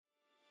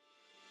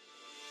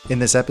In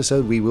this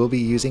episode, we will be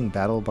using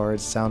BattleBards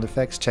sound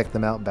effects. Check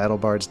them out,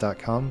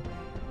 battlebards.com.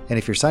 And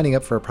if you're signing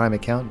up for a Prime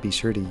account, be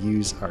sure to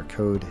use our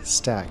code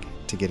STACK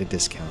to get a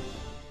discount.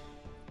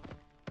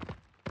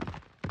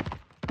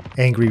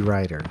 Angry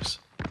Riders.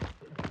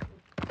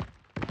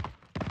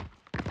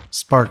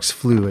 Sparks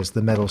flew as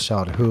the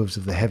metal-shod hooves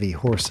of the heavy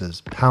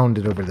horses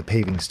pounded over the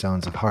paving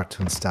stones of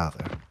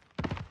Hartwinstather.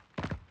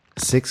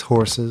 6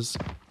 horses,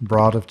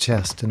 broad of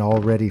chest and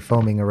already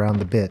foaming around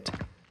the bit,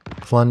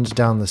 plunged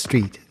down the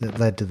street that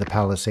led to the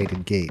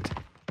palisaded gate.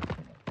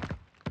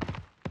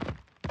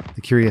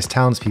 The curious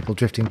townspeople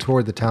drifting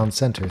toward the town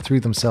center threw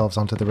themselves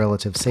onto the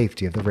relative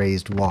safety of the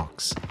raised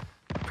walks,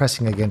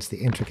 pressing against the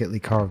intricately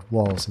carved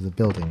walls of the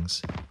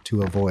buildings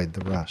to avoid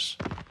the rush.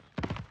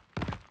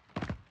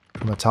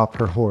 From atop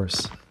her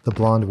horse, the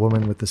blonde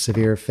woman with the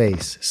severe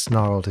face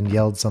snarled and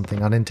yelled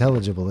something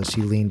unintelligible as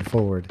she leaned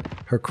forward,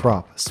 her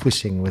crop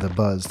swishing with a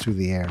buzz through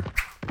the air.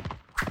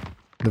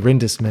 The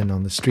Rindismen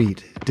on the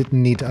street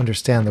didn't need to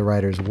understand the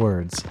rider's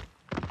words.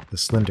 The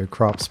slender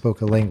crop spoke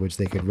a language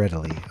they could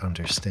readily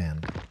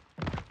understand.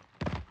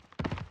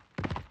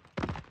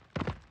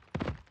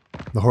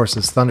 The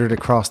horses thundered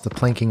across the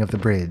planking of the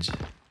bridge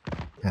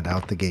and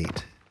out the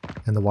gate,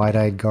 and the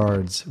wide-eyed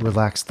guards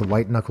relaxed the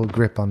white-knuckled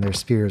grip on their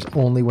spears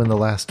only when the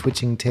last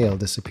twitching tail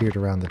disappeared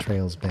around the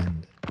trail's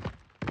bend.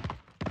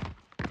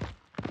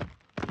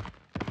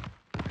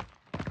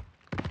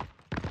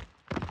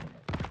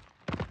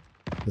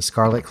 The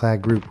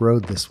scarlet-clad group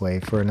rode this way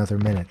for another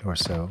minute or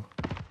so.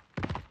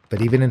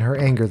 But even in her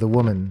anger, the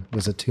woman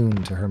was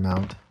attuned to her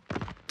mount,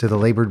 to the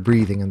labored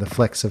breathing and the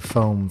flecks of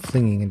foam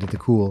flinging into the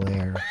cool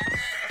air.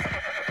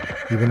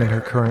 Even in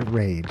her current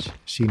rage,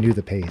 she knew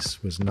the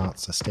pace was not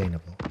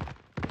sustainable.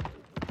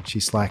 She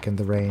slackened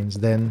the reins,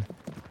 then,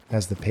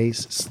 as the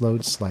pace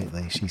slowed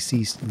slightly, she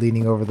ceased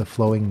leaning over the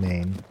flowing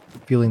mane,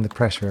 feeling the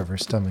pressure of her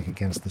stomach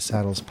against the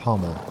saddle's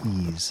pommel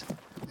ease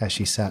as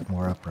she sat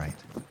more upright.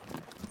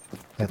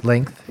 At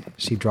length,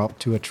 she dropped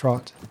to a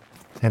trot,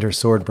 and her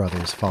sword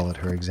brothers followed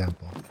her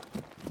example.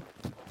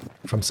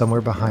 From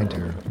somewhere behind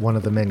her, one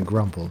of the men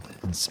grumbled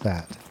and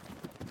spat.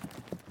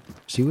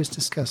 She was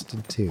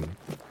disgusted too.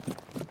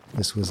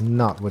 This was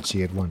not what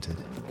she had wanted.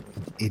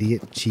 An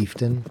idiot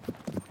chieftain?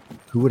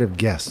 Who would have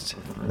guessed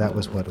that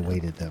was what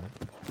awaited them?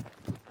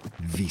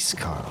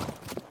 Viskarl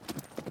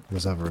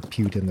was of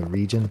repute in the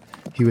region.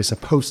 He was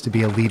supposed to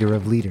be a leader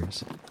of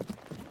leaders.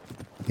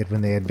 Yet when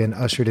they had been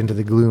ushered into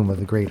the gloom of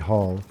the great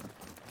hall,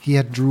 he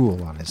had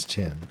drool on his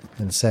chin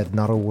and said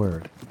not a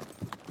word.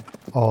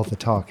 All the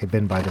talk had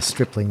been by the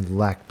stripling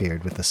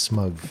Blackbeard with the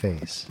smug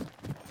face.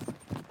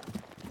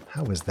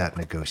 How was that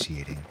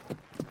negotiating?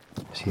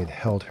 She had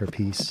held her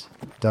peace,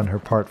 done her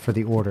part for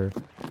the order.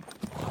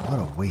 What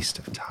a waste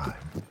of time.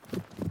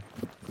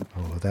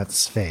 Oh, that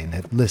Svein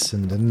had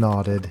listened and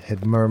nodded,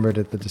 had murmured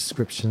at the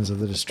descriptions of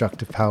the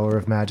destructive power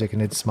of magic,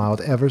 and had smiled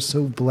ever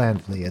so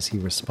blandly as he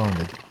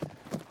responded.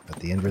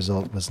 But the end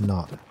result was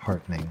not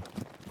heartening.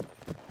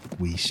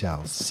 We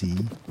shall see.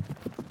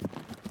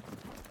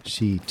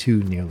 She,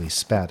 too, nearly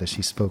spat as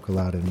she spoke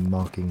aloud in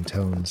mocking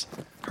tones,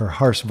 her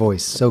harsh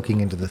voice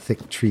soaking into the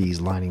thick trees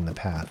lining the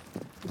path.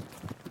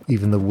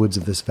 Even the woods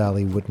of this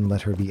valley wouldn't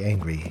let her be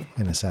angry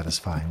in a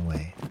satisfying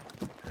way.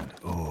 And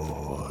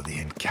oh, the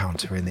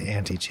encounter in the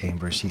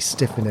antechamber. She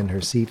stiffened in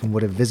her seat and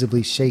would have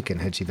visibly shaken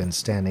had she been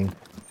standing,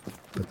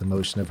 but the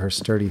motion of her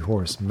sturdy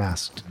horse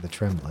masked the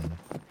trembling.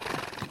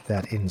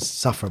 That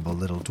insufferable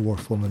little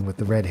dwarf woman with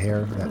the red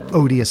hair, that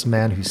odious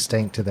man who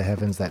stank to the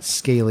heavens, that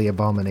scaly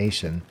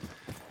abomination,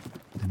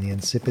 and the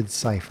insipid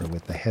cipher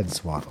with the head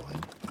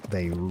swaddling.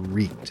 They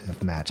reeked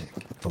of magic,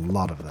 the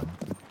lot of them.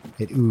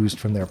 It oozed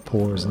from their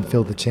pores and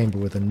filled the chamber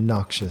with a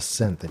noxious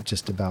scent that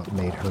just about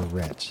made her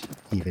retch,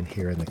 even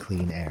here in the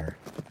clean air.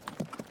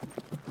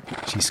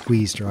 She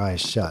squeezed her eyes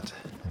shut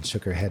and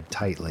shook her head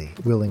tightly,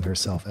 willing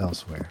herself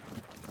elsewhere.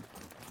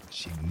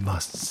 She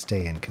must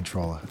stay in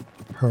control.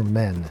 Her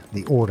men,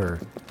 the order,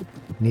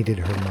 needed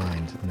her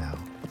mind now.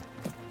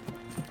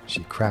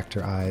 She cracked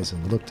her eyes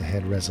and looked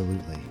ahead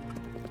resolutely.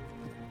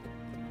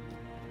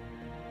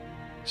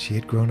 She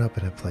had grown up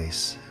in a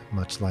place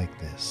much like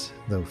this,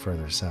 though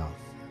further south.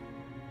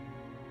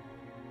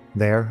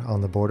 There,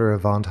 on the border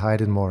of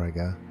Vondhide and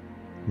Moraga,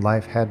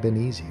 life had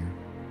been easier.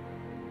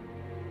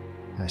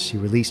 As she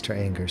released her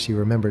anger, she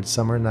remembered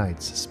summer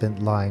nights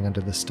spent lying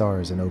under the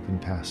stars in open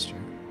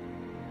pasture,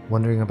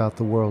 wondering about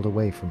the world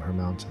away from her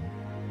mountain.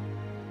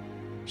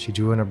 She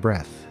drew in a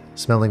breath,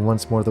 smelling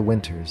once more the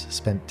winters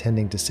spent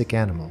tending to sick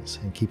animals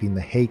and keeping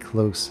the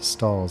hay-close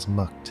stalls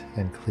mucked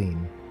and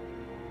clean.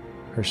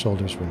 Her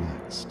shoulders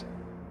relaxed.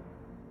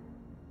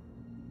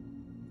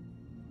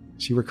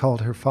 She recalled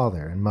her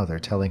father and mother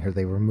telling her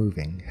they were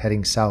moving,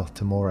 heading south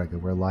to Moraga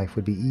where life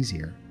would be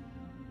easier.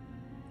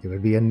 It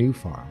would be a new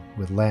farm,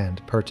 with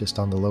land purchased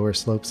on the lower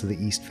slopes of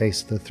the east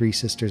face of the Three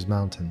Sisters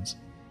Mountains.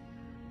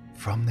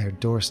 From their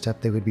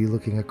doorstep they would be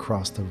looking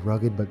across the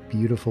rugged but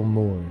beautiful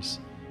moors,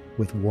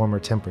 with warmer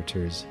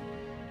temperatures,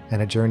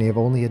 and a journey of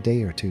only a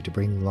day or two to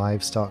bring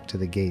livestock to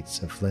the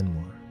gates of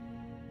Flinmore.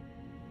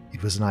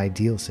 It was an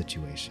ideal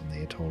situation, they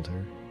had told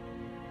her.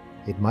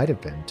 It might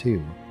have been,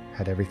 too,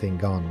 had everything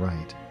gone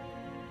right.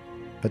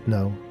 But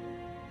no,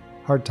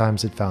 hard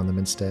times had found them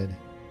instead,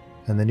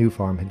 and the new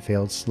farm had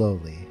failed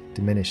slowly,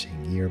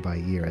 diminishing year by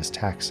year as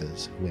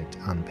taxes went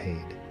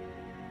unpaid.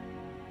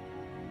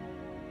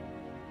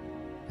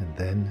 And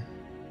then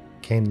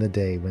came the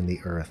day when the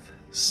earth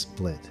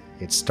split.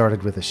 It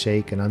started with a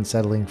shake, an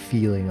unsettling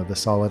feeling of the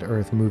solid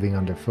earth moving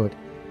underfoot.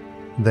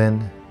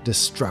 Then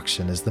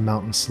destruction as the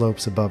mountain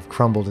slopes above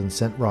crumbled and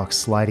sent rocks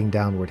sliding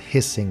downward,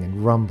 hissing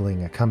and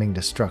rumbling, a coming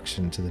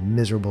destruction to the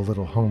miserable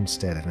little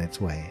homestead in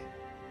its way.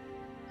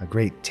 A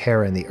great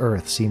tear in the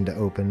earth seemed to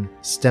open,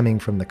 stemming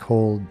from the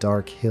cold,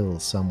 dark hill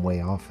some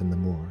way off in the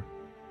moor.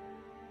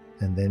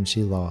 And then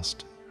she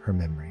lost her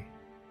memory.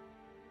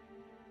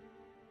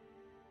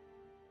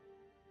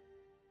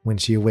 When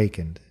she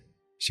awakened,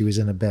 she was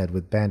in a bed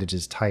with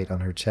bandages tight on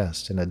her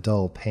chest and a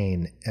dull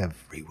pain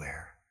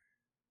everywhere.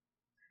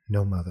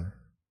 No mother,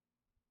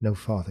 no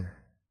father,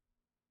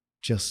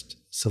 just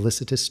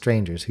solicitous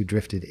strangers who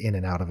drifted in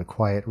and out of a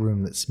quiet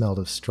room that smelled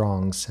of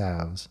strong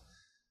salves.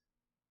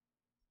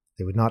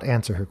 They would not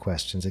answer her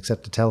questions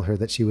except to tell her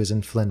that she was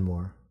in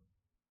Flenmore.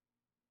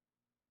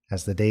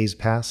 As the days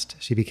passed,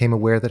 she became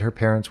aware that her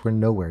parents were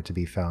nowhere to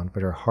be found,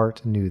 but her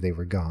heart knew they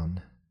were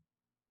gone,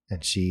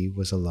 and she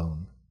was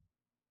alone.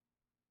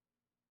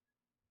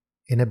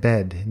 In a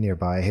bed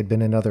nearby had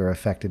been another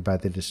affected by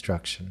the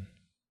destruction.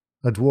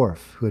 A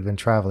dwarf who had been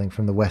traveling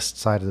from the west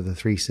side of the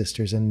Three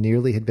Sisters and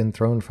nearly had been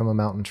thrown from a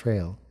mountain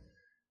trail,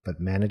 but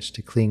managed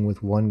to cling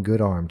with one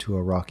good arm to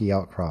a rocky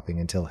outcropping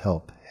until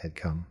help had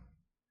come.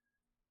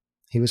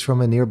 He was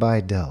from a nearby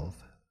delve,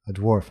 a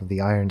dwarf of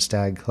the Iron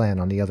Stag clan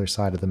on the other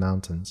side of the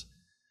mountains,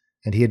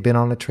 and he had been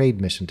on a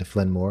trade mission to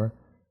Flenmore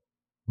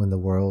when the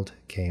world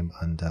came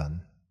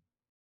undone.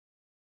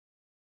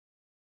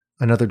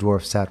 Another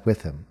dwarf sat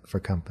with him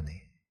for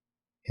company.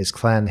 His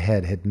clan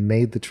head had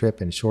made the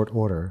trip in short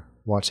order,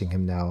 watching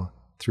him now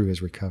through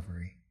his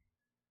recovery.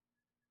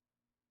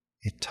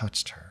 It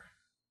touched her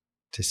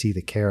to see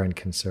the care and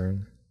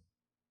concern.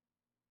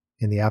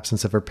 In the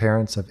absence of her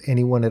parents, of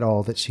anyone at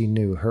all that she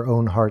knew, her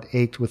own heart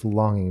ached with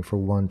longing for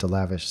one to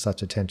lavish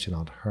such attention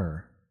on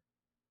her.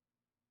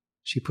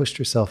 She pushed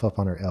herself up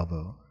on her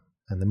elbow,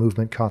 and the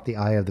movement caught the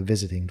eye of the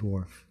visiting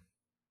dwarf.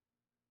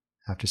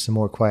 After some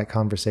more quiet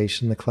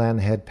conversation, the clan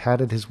head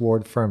patted his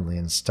ward firmly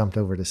and stumped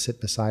over to sit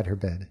beside her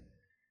bed,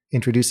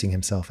 introducing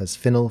himself as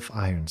Finnulf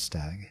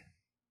Ironstag.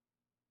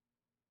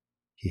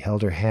 He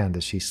held her hand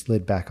as she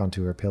slid back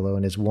onto her pillow,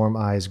 and his warm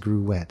eyes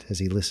grew wet as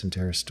he listened to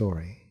her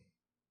story.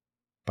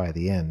 By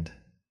the end,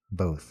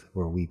 both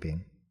were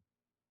weeping.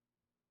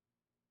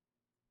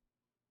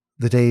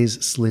 The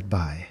days slid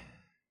by.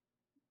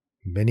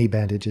 Many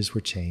bandages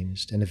were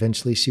changed, and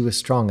eventually she was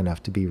strong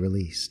enough to be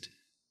released.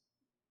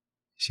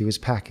 She was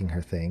packing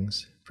her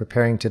things,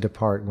 preparing to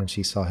depart when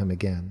she saw him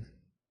again.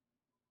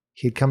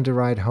 He had come to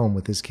ride home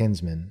with his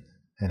kinsmen,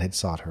 and had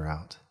sought her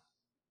out.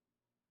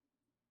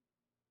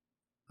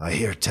 "I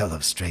hear tell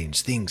of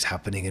strange things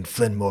happening in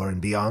Flenmore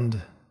and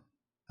beyond,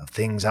 of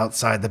things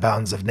outside the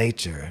bounds of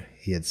nature,"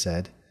 he had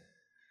said.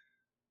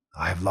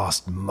 "I have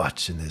lost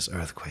much in this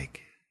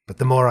earthquake, but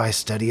the more I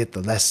study it,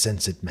 the less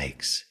sense it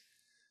makes.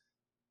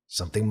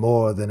 Something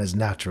more than as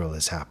natural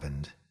has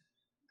happened,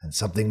 and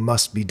something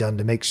must be done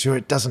to make sure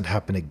it doesn't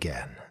happen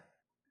again."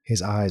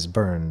 His eyes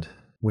burned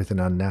with an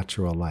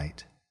unnatural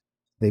light.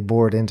 They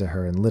bored into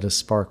her and lit a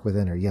spark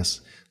within her.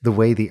 Yes, the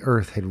way the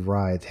earth had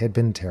writhed had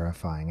been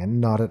terrifying and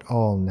not at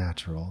all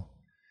natural.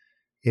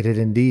 It had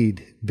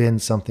indeed been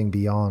something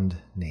beyond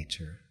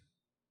nature.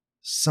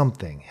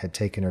 Something had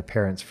taken her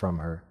parents from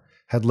her,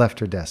 had left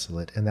her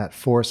desolate, and that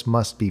force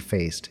must be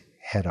faced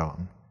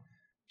head-on.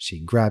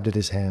 She grabbed at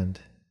his hand,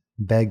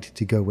 begged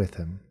to go with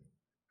him.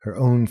 Her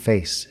own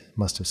face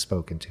must have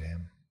spoken to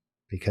him,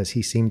 because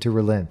he seemed to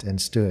relent and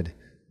stood,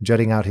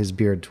 jutting out his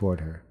beard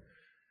toward her.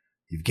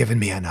 "You've given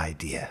me an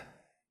idea.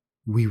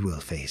 We will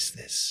face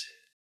this.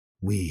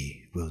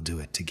 We will do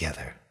it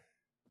together."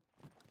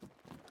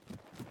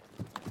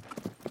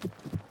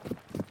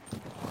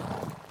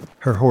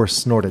 Her horse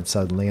snorted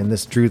suddenly, and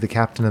this drew the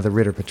captain of the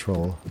Ritter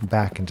Patrol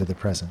back into the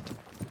present.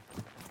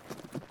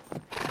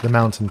 The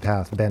mountain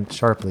path bent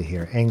sharply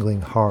here,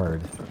 angling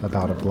hard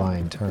about a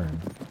blind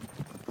turn.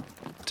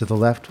 To the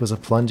left was a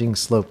plunging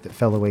slope that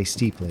fell away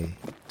steeply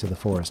to the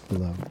forest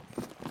below.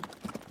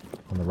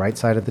 On the right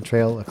side of the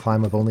trail, a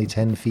climb of only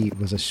 10 feet,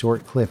 was a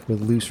short cliff with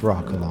loose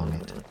rock along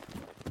it.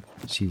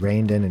 She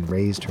reined in and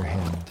raised her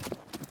hand.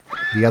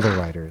 The other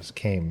riders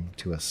came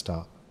to a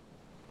stop.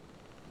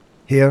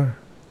 "Here?"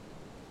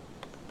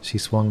 She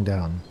swung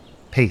down,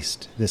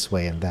 paced this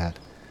way and that,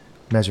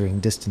 measuring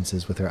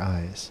distances with her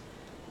eyes.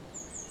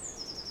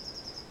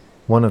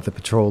 One of the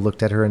patrol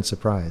looked at her in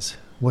surprise.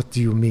 "What do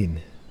you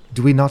mean?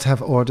 Do we not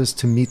have orders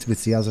to meet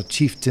with the other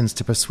chieftains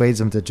to persuade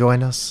them to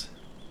join us?"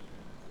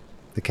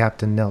 The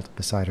captain knelt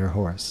beside her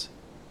horse.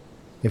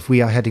 "If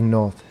we are heading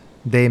north,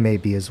 they may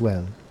be as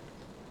well.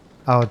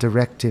 Our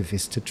directive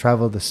is to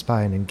travel the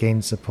spine and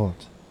gain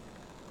support.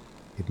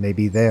 It may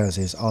be theirs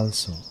is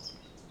also.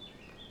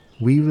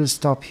 We will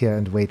stop here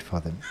and wait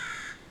for them.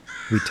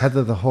 We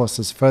tether the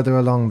horses further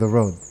along the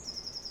road.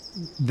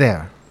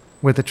 There,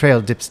 where the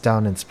trail dips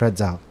down and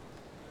spreads out.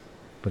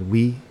 But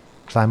we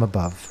climb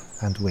above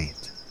and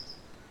wait.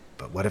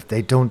 But what if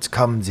they don't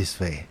come this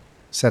way?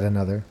 Said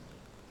another.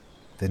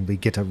 Then we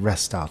get a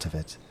rest out of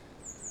it.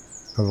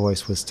 Her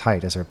voice was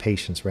tight as her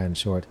patience ran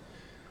short.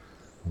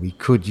 We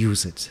could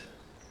use it,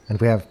 and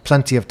we have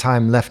plenty of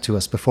time left to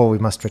us before we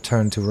must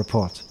return to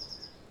report.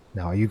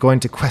 Now, are you going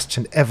to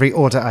question every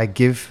order I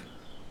give?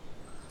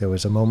 There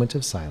was a moment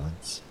of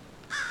silence,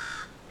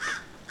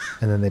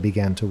 and then they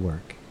began to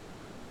work.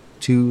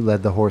 2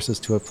 led the horses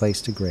to a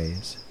place to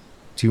graze.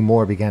 2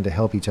 more began to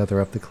help each other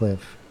up the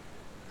cliff,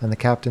 and the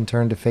captain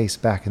turned to face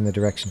back in the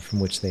direction from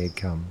which they had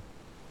come.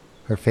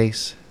 Her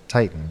face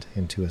tightened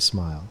into a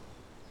smile.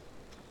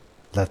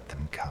 Let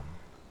them come.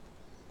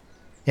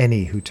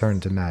 Any who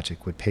turned to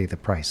magic would pay the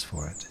price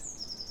for it,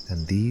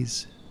 and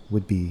these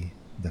would be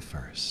the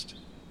first.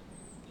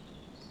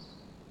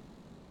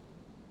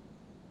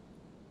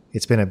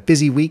 It's been a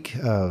busy week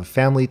of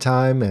family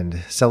time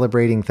and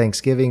celebrating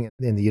Thanksgiving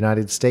in the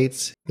United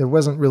States. There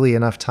wasn't really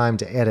enough time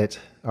to edit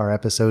our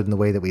episode in the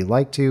way that we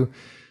like to,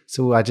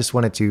 so I just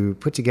wanted to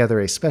put together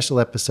a special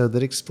episode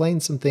that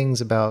explains some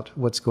things about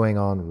what's going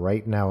on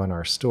right now in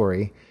our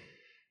story,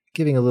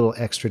 giving a little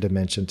extra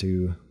dimension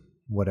to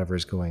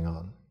whatever's going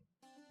on.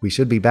 We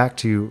should be back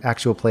to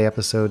actual play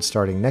episodes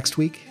starting next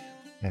week,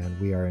 and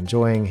we are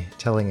enjoying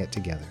telling it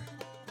together.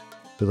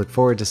 We look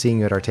forward to seeing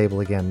you at our table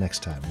again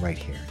next time, right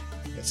here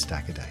at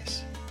Stack of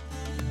Dice.